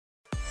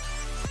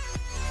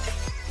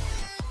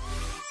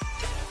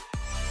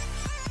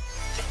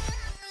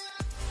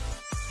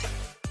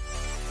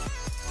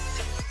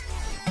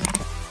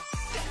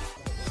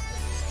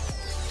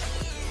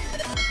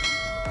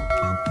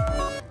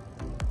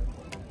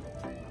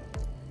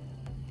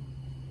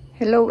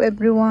Hello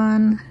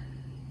everyone!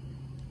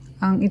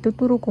 Ang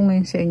ituturo ko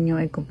ngayon sa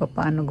inyo ay kung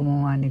paano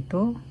gumawa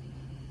nito.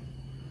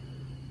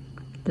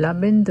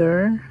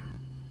 Lavender.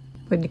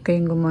 Pwede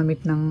kayong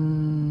gumamit ng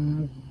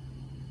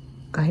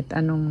kahit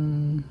anong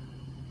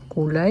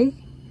kulay.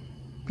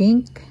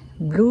 Pink,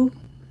 blue,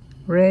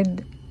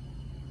 red,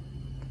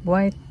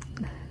 white.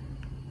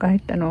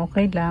 Kahit ano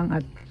okay lang.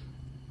 At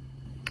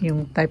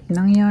yung type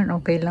ng yarn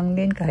okay lang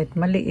din. Kahit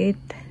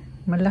maliit,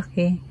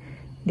 malaki.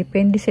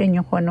 Depende sa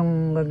inyo kung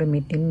anong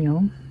gagamitin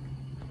nyo.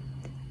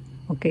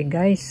 Okay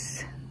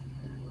guys,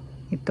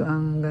 ito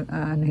ang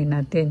anuhin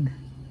natin.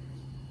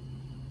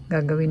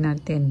 Gagawin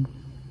natin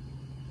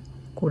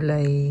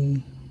kulay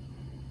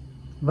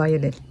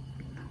violet.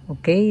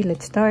 Okay,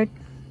 let's start.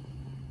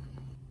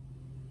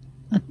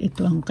 At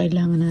ito ang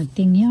kailangan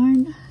nating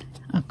yarn.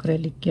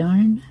 Acrylic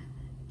yarn.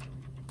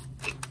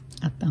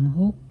 At ang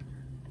hook.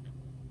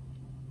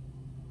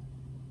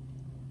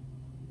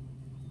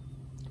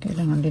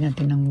 Kailangan din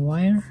natin ng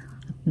wire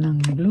at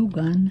ng glue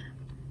gun.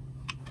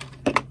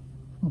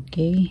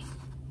 Okay.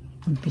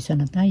 Umpisa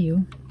na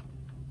tayo.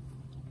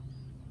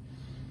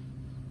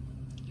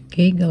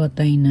 Okay. Gawa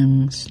tayo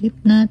ng slip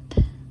knot.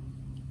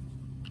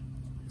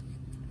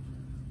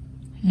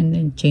 And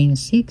then chain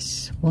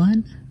 6.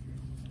 1,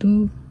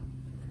 2,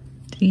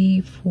 3,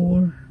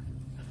 4,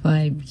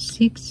 5,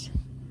 6.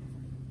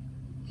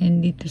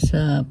 And dito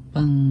sa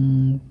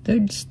pang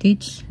third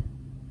stitch,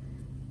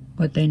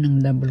 gawa tayo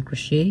ng double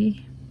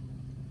crochet.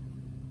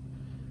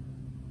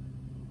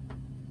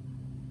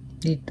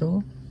 Dito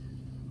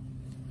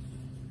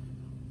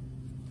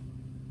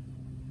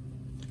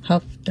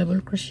half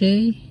double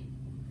crochet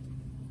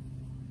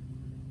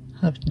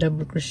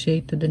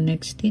to the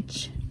next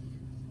stitch,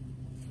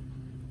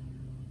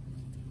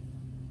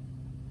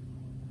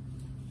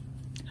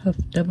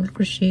 half double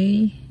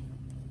crochet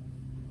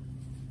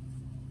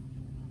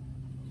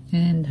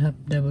and half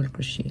double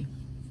crochet.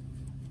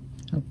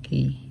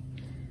 Okay,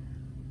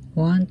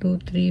 1,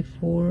 2, 3,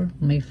 4.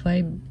 May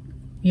 5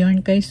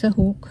 yarn kayo sa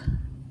hook.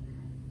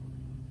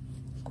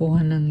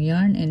 Kuha ng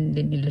yarn and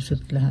then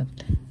ilusot lahat.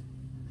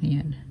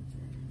 Ayan.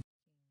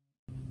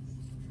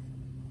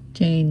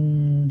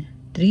 Chain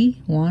 3,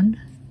 1,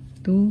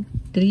 2,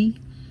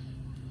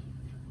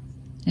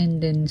 3. And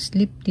then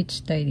slip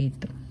stitch tayo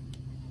dito.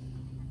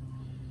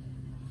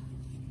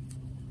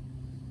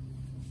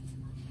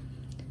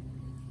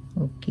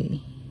 Okay.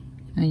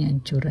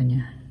 Ayan, tsura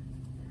niya.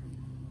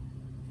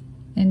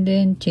 And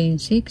then chain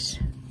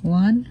 6,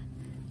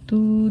 1,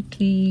 2,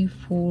 3,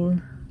 4,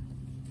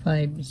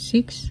 5,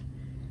 6.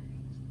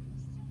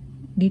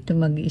 Dito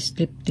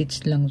mag-slip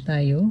stitch lang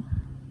tayo.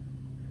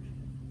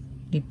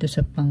 Dito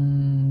sa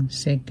pang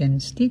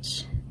second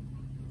stitch.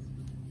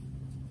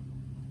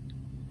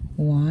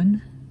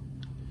 1,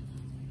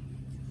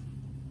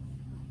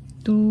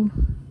 2,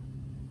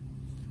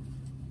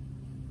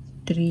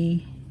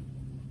 3,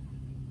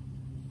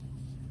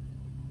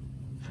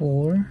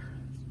 4,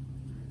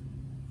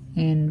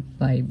 and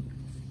 5.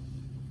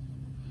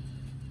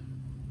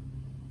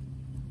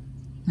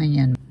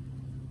 Ayan.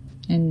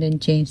 And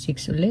then chain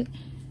 6 ulit.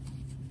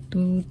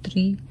 2,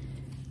 3,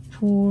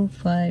 4,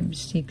 5,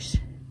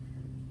 6.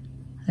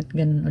 At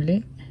ganun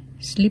ulit.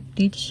 Slip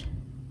stitch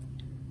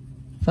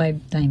 5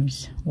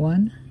 times.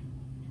 1,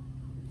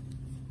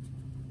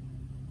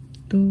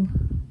 2,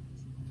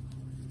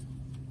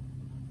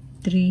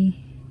 3,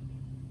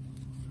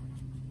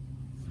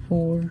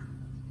 4,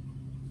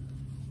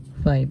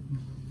 5.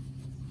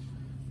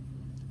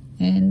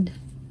 And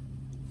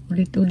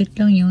ulit-ulit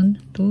lang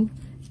yun. 2,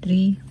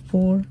 3,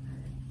 4,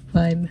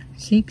 5,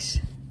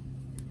 6.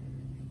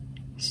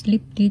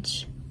 Slip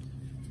stitch.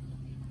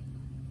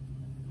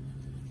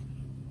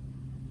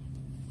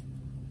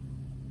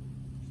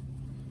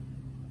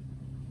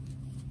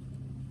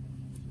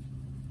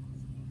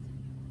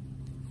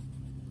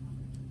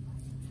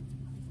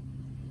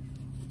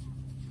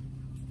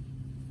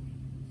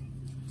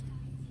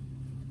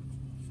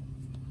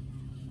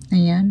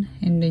 Ayan,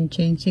 and then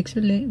chain 6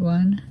 ulit.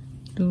 1,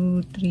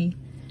 2, 3,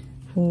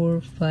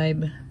 4,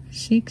 5,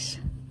 6.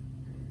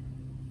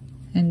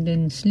 And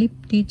then slip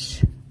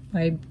stitch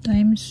 5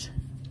 times.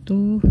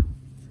 2,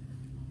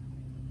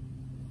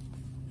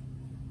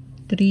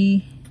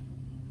 3,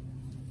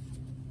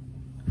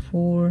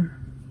 4,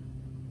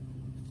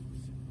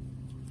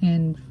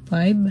 and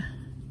 5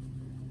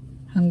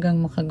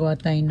 hanggang makagawa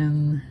tayo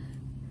ng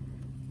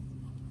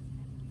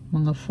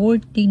mga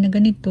 40 na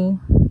ganito.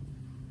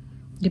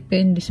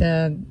 Depende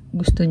sa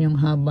gusto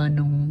nyong haba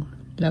ng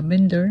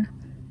lavender.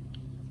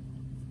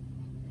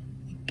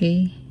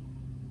 Okay.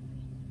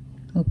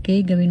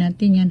 Okay, gawin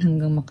natin yan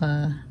hanggang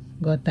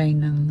makagawa tayo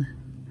ng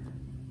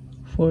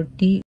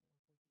 40.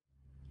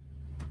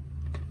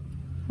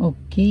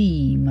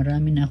 Okay,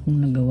 marami na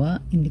akong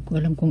nagawa. Hindi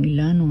ko alam kung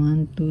ilan.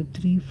 1, 2,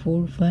 3,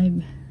 4,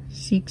 5,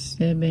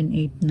 6, 7,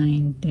 8,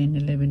 9, 10,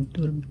 11,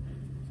 12,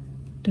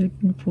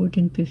 13,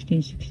 14,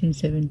 15, 16,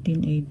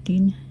 17,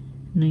 18,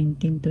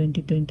 19,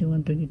 20,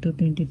 21, 22,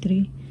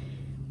 23,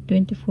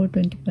 24,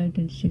 25,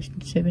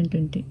 26, 27,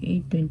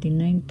 28,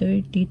 29,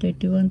 30,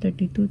 31,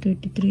 32,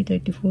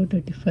 33, 34,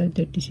 35,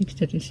 36,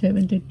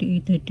 37,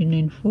 38,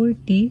 39,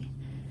 40,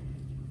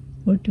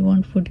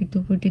 41,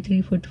 42,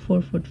 43,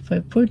 44,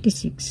 45,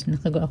 46.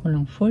 Nakagawa ako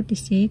ng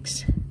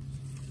 46.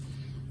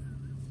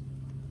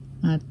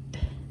 At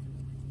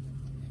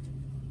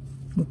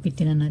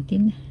gupitin na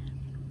natin.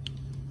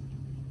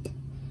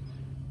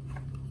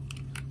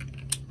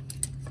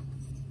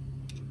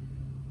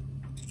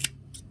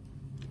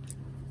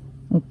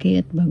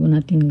 Okay, at bago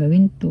natin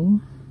gawin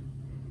to,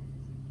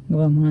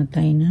 gawa muna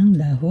tayo ng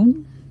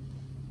dahon.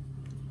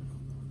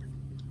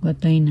 Gawa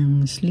tayo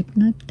ng slip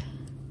knot.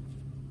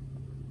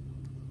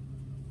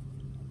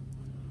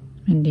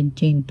 And then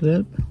chain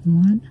 12.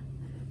 1,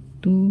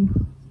 2,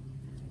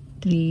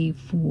 3,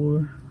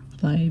 4,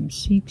 5,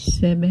 6,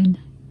 7,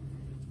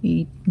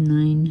 8,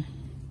 9,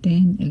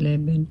 10,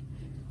 11,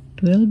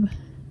 12.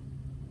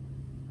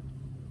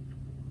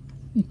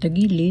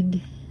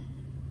 Itagilid.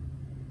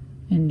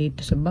 And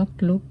dito sa back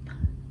loop,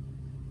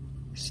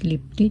 slip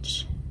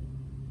stitch,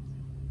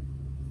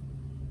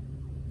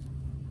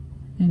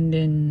 and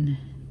then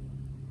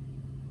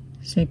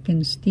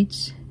second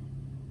stitch,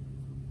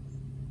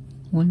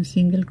 1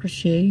 single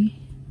crochet,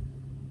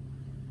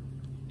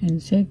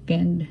 and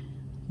second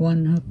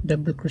 1/2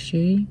 double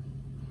crochet,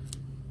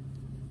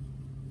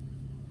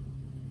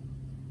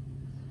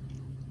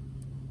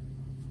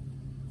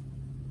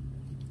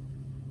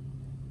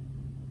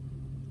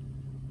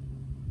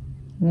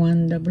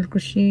 one double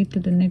crochet to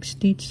the next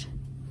stitch,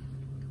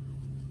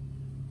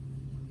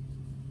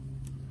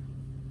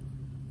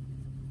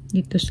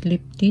 dito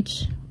slip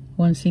stitch,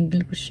 1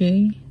 single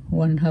crochet,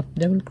 1/2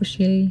 double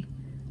crochet,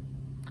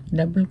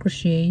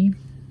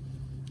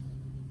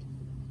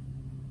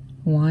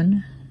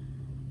 1,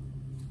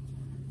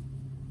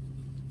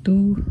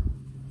 2,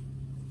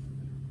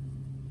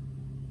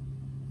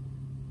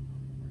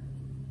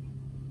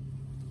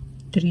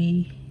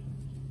 3,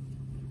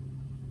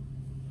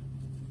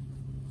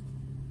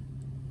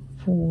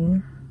 4,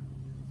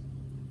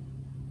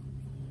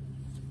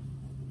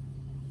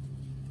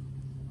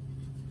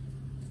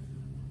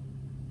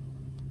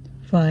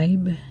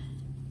 5,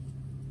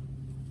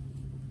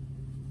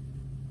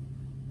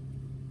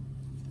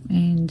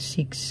 and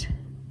 6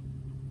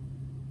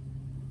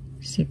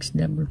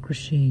 double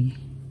crochet,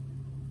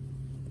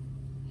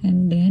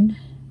 and then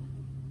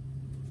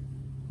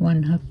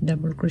 1/2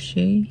 double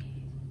crochet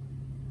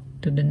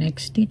to the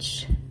next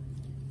stitch,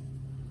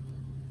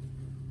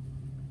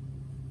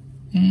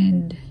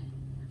 and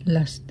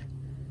last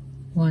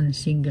 1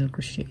 single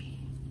crochet.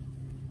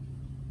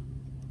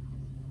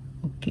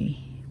 Okay,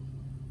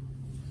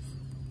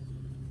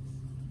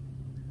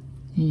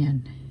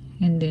 ayan,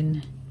 and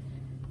then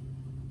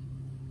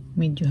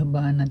medyo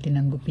habaan natin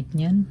ang gupit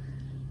niyan.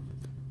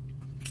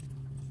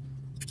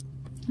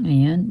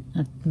 Ayan,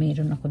 at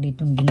mayroon ako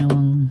ditong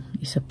ginawang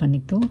isa pa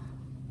nito,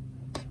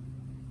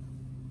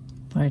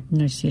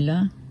 partner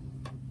sila.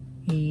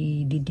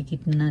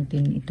 Ididikit na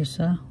natin ito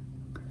sa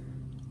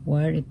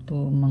wire, ito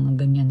mga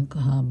ganyan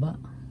kahaba,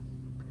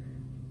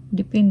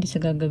 depende sa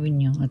gagawin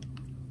nyo. At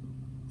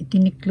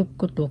itiniklop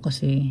ko to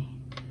kasi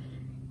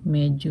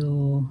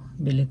medyo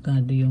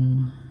delikado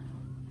yung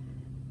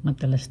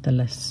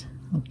matalas-talas.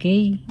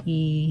 Okay,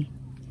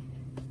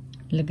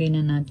 ilagay na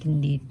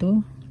natin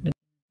dito,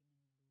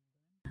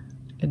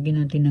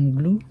 lagyan natin ng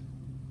glue,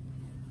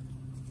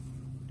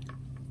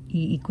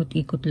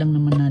 iikot-ikot lang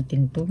naman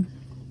natin to.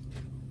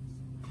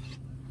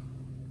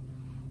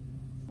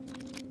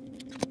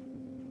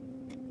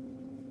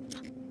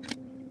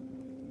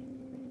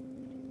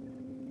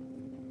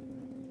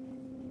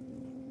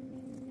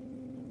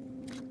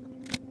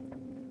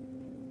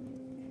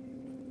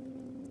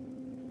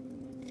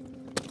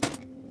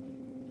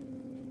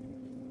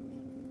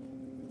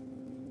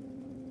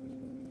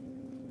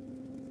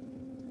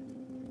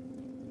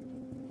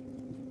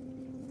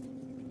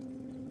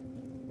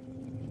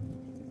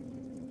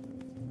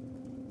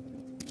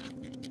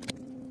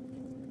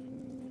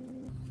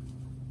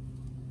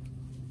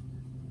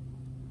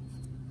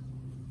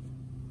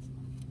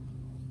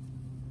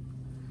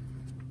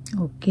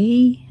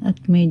 Okay, at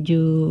medyo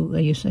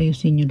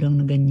ayos-ayosin nyo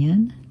lang na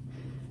ganyan.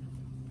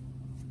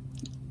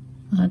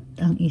 At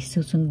ang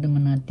isusunod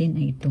naman natin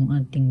ay itong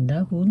ating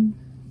dahon.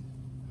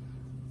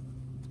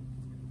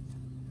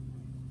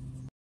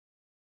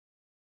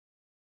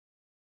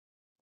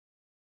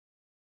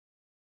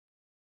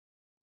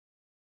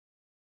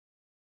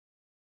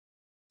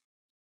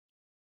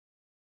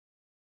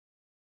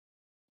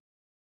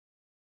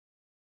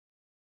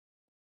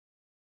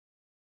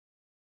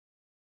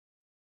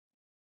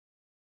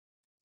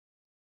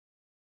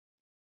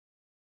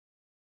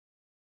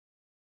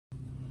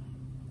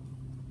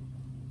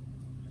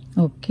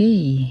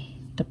 Okay,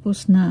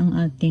 tapos na ang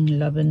ating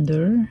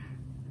lavender.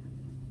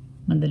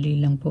 Madali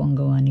lang po ang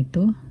gawa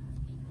nito.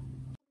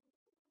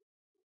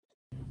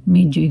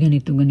 Medyo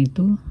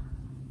ganito-ganito.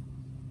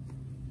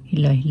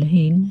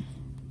 Hila-hilahin.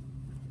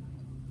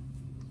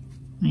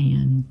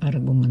 Ayan,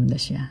 para gumanda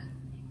siya.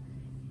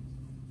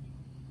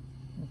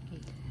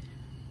 Okay.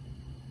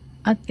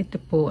 At ito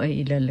po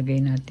ay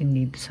ilalagay natin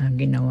dito sa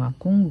ginawa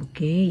kong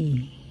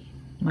bouquet.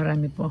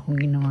 Marami po akong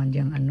ginawa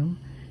diyang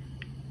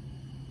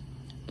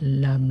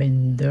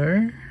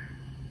lavender,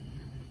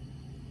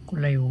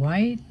 kulay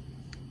white,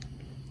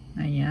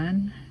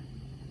 ayan,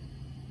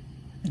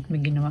 at may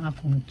ginawa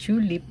akong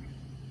tulip.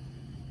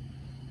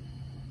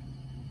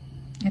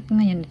 At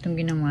ngayon itong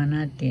ginawa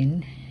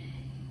natin,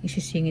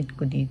 isisingit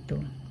ko dito.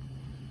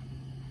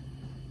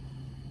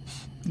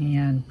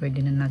 Ayan,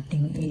 pwede na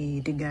nating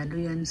i-regalo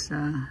yan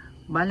sa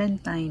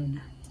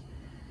Valentine.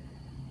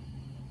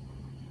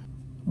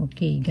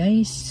 Okay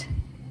guys,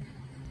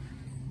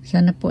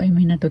 sana po ay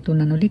may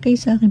natutunan uli kayo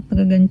sa aking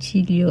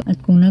paggaganchilyo.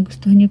 At kung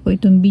nagustuhan niyo po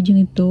itong video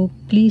nito,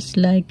 please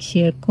like,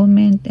 share,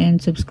 comment, and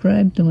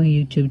subscribe to my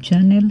YouTube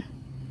channel.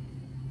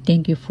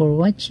 Thank you for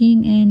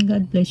watching and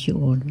God bless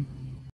you all.